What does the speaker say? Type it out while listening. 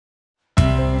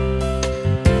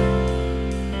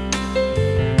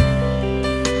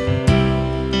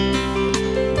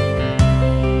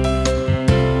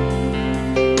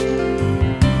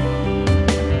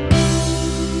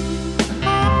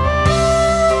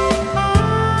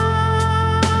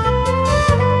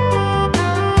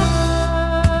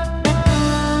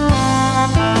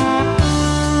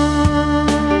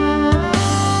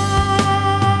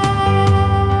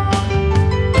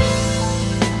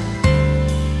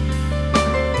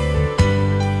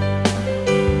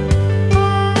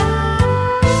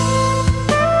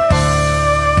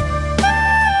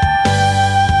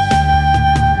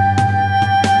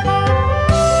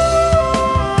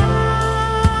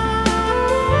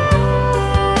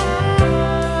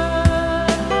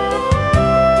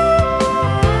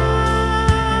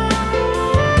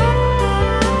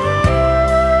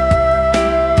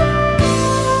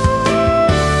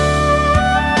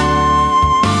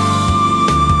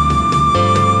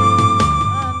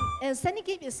Sandy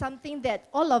Gift is something that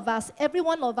all of us, every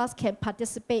one of us can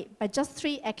participate by just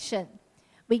 3 actions.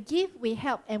 We give, we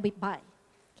help, and we buy.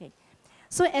 Okay.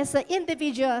 So as an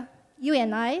individual, you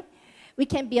and I, we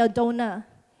can be a donor.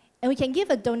 And we can give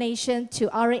a donation to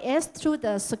RAS through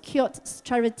the secured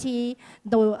charity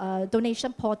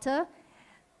donation portal,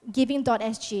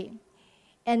 giving.sg.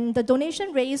 And the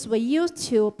donation raised were used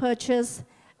to purchase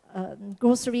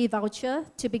grocery voucher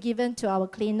to be given to our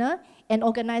cleaner and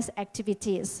organize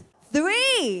activities.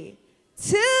 3,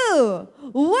 2,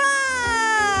 1!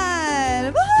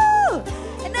 Woohoo!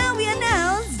 And now we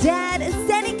announce that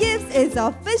Sandy Gifts is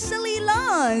officially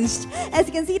launched. As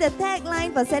you can see, the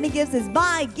tagline for Sandy Gifts is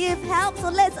buy, give, help. So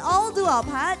let's all do our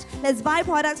part. Let's buy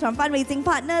products from fundraising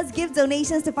partners, give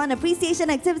donations to fund appreciation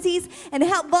activities, and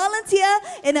help volunteer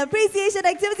in appreciation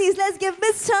activities. Let's give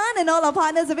Ms. Chan and all our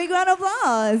partners a big round of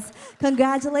applause.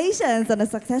 Congratulations on the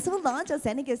successful launch of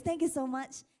Sandy Gifts. Thank you so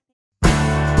much.